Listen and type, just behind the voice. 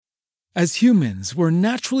As humans, we're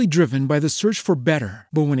naturally driven by the search for better.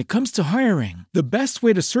 But when it comes to hiring, the best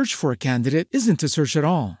way to search for a candidate isn't to search at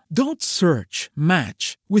all. Don't search,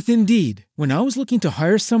 match with Indeed. When I was looking to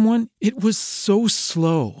hire someone, it was so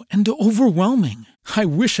slow and overwhelming. I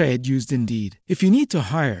wish I had used Indeed. If you need to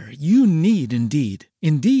hire, you need Indeed.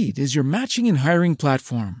 Indeed is your matching and hiring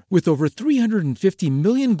platform with over 350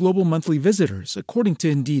 million global monthly visitors, according to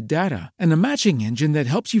Indeed data, and a matching engine that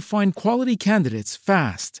helps you find quality candidates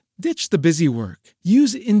fast. Ditch the busy work.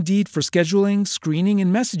 Use Indeed for scheduling, screening,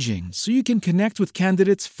 and messaging so you can connect with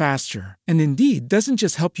candidates faster. And Indeed doesn't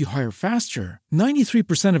just help you hire faster.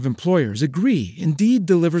 93% of employers agree Indeed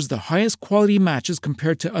delivers the highest quality matches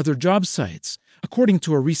compared to other job sites, according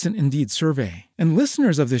to a recent Indeed survey. And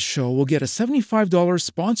listeners of this show will get a $75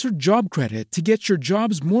 sponsored job credit to get your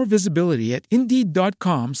jobs more visibility at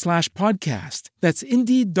Indeed.com/podcast. That's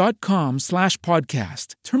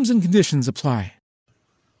Indeed.com/podcast. Terms and conditions apply.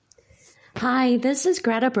 Hi, this is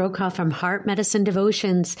Greta Brokaw from Heart Medicine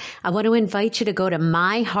Devotions. I want to invite you to go to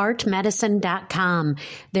myheartmedicine.com.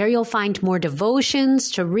 There you'll find more devotions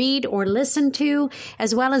to read or listen to,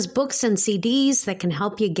 as well as books and CDs that can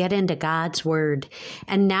help you get into God's Word.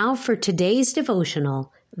 And now for today's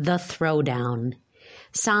devotional, The Throwdown.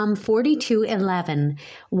 Psalm 42:11.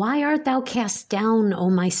 Why art thou cast down, O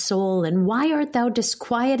my soul, and why art thou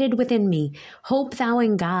disquieted within me? Hope thou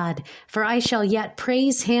in God, for I shall yet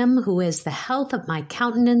praise him who is the health of my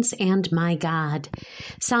countenance and my God.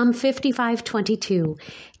 Psalm 55:22.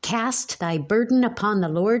 Cast thy burden upon the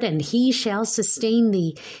Lord, and he shall sustain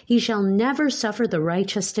thee. He shall never suffer the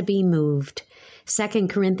righteous to be moved. 2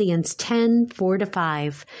 Corinthians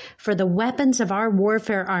 10:4-5. For the weapons of our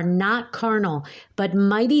warfare are not carnal, but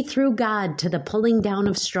mighty through God to the pulling down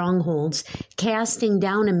of strongholds, casting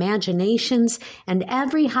down imaginations and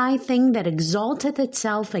every high thing that exalteth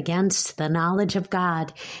itself against the knowledge of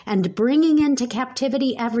God, and bringing into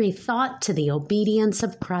captivity every thought to the obedience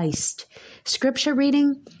of Christ. Scripture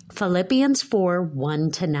reading, Philippians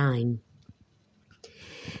 4:1-9.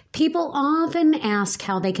 People often ask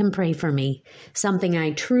how they can pray for me, something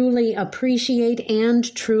I truly appreciate and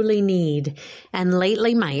truly need. And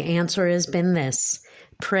lately my answer has been this: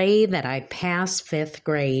 pray that I pass 5th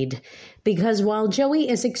grade. Because while Joey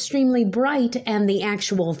is extremely bright and the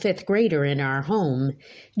actual 5th grader in our home,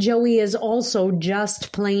 Joey is also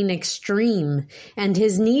just plain extreme, and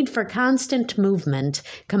his need for constant movement,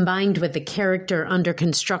 combined with the character under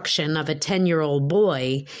construction of a 10-year-old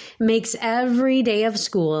boy, makes every day of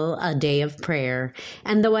school a day of prayer.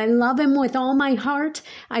 And though I love him with all my heart,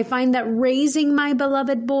 I find that raising my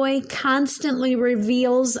beloved boy constantly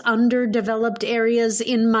reveals underdeveloped areas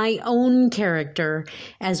in my own character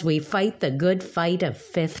as we fight the good fight of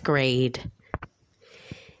 5th grade.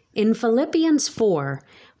 In Philippians 4,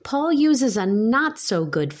 Paul uses a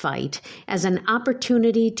not-so-good fight as an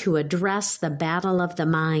opportunity to address the battle of the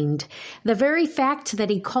mind. The very fact that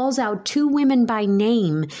he calls out 2 women by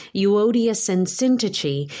name, Euodias and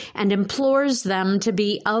Syntyche, and implores them to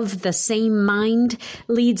be of the same mind,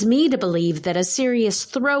 leads me to believe that a serious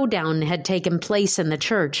throwdown had taken place in the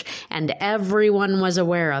church, and everyone was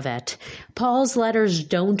aware of it. Paul's letters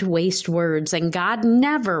don't waste words, and God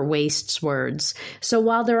never wastes words. So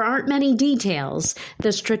while there aren't many details,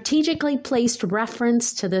 the strategically placed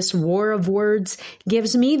reference to this war of words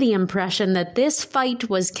gives me the impression that this fight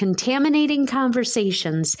was contaminating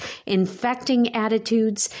conversations, infecting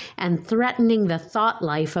attitudes, and threatening the thought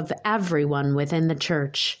life of everyone within the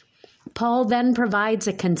church. Paul then provides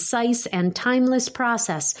a concise and timeless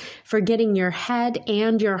process for getting your head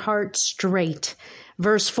and your heart straight.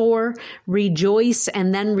 Verse 4, rejoice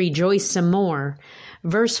and then rejoice some more.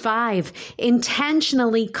 Verse 5,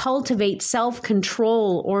 intentionally cultivate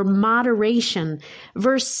self-control or moderation.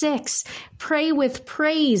 Verse 6, pray with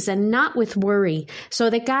praise and not with worry, so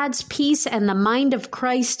that God's peace and the mind of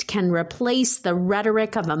Christ can replace the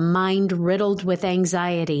rhetoric of a mind riddled with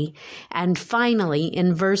anxiety. And finally,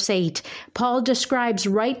 in verse 8, Paul describes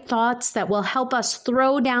right thoughts that will help us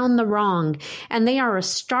throw down the wrong, and they are a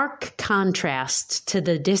stark contrast to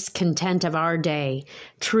the discontent of our day.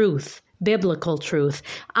 Truth, biblical truth,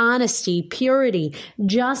 honesty, purity,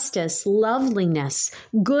 justice, loveliness,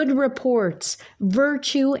 good reports,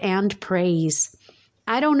 virtue, and praise.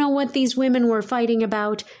 I don't know what these women were fighting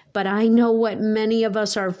about, but I know what many of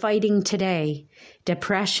us are fighting today.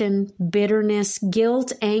 Depression, bitterness,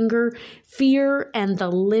 guilt, anger, fear, and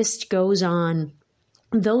the list goes on.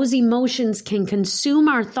 Those emotions can consume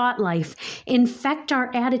our thought life, infect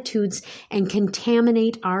our attitudes, and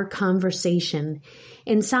contaminate our conversation.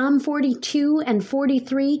 In Psalm 42 and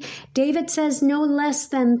 43, David says no less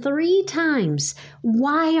than 3 times,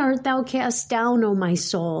 "Why art thou cast down, O my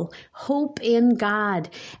soul? Hope in God."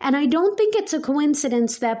 And I don't think it's a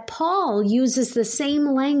coincidence that Paul uses the same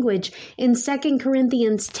language in 2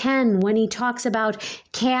 Corinthians 10 when he talks about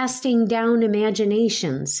casting down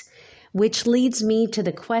imaginations. Which leads me to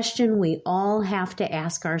the question we all have to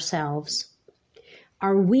ask ourselves.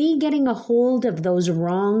 Are we getting a hold of those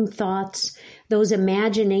wrong thoughts, those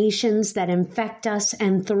imaginations that infect us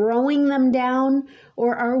and throwing them down,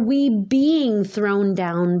 or are we being thrown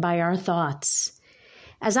down by our thoughts?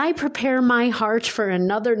 As I prepare my heart for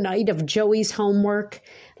another night of Joey's homework,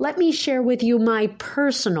 let me share with you my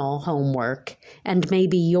personal homework, and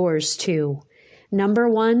maybe yours too. Number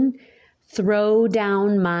 1, throw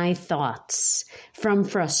down my thoughts. From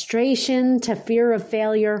frustration to fear of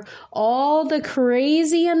failure, all the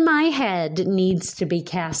crazy in my head needs to be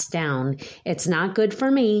cast down. It's not good for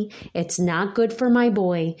me. It's not good for my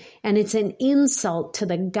boy. And it's an insult to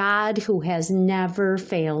the God who has never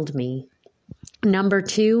failed me. Number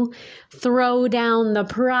 2, throw down the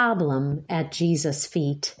problem at Jesus'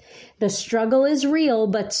 feet. The struggle is real,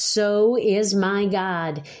 but so is my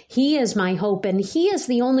God. He is my hope, and He is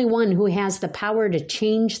the only one who has the power to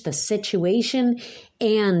change the situation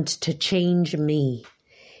and to change me.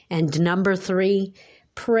 And number 3,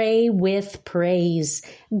 pray with praise.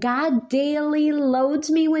 God daily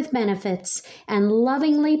loads me with benefits and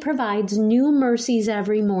lovingly provides new mercies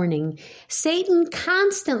every morning. Satan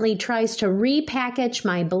constantly tries to repackage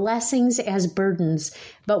my blessings as burdens,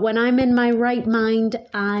 but when I'm in my right mind,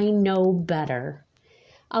 I know better.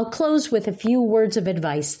 I'll close with a few words of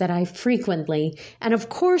advice that I frequently, and of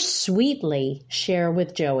course sweetly, share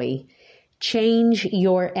with Joey. Change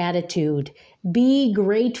your attitude. Be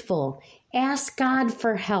grateful. Ask God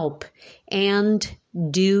for help, and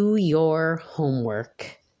do your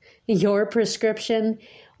homework. Your prescription: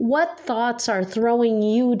 what thoughts are throwing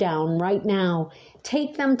you down right now?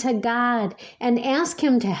 Take them to God and ask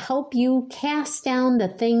Him to help you cast down the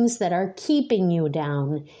things that are keeping you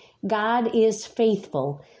down. God is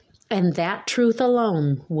faithful, and that truth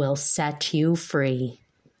alone will set you free.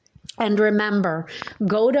 And remember,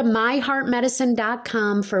 go to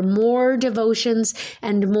myheartmedicine.com for more devotions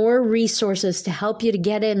and more resources to help you to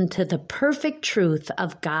get into the perfect truth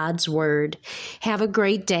of God's Word. Have a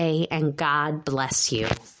great day, and God bless you.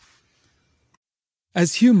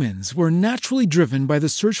 As humans, we're naturally driven by the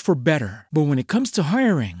search for better. But when it comes to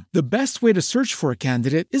hiring, the best way to search for a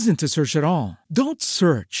candidate isn't to search at all. Don't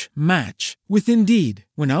search, match with Indeed.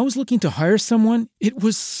 When I was looking to hire someone, it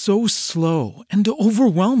was so slow and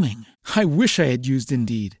overwhelming. I wish I had used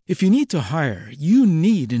Indeed. If you need to hire, you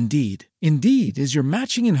need Indeed. Indeed is your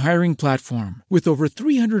matching and hiring platform with over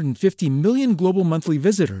 350 million global monthly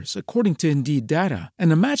visitors, according to Indeed data,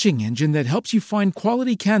 and a matching engine that helps you find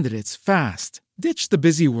quality candidates fast. Ditch the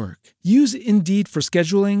busy work. Use Indeed for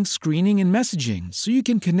scheduling, screening, and messaging so you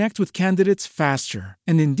can connect with candidates faster.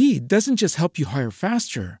 And Indeed doesn't just help you hire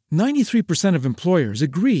faster. 93% of employers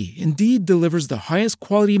agree Indeed delivers the highest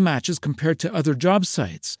quality matches compared to other job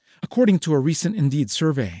sites, according to a recent Indeed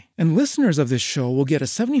survey. And listeners of this show will get a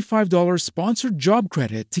 $75 sponsored job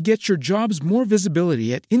credit to get your jobs more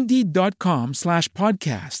visibility at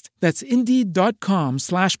Indeed.com/podcast. That's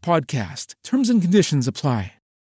Indeed.com/podcast. Terms and conditions apply.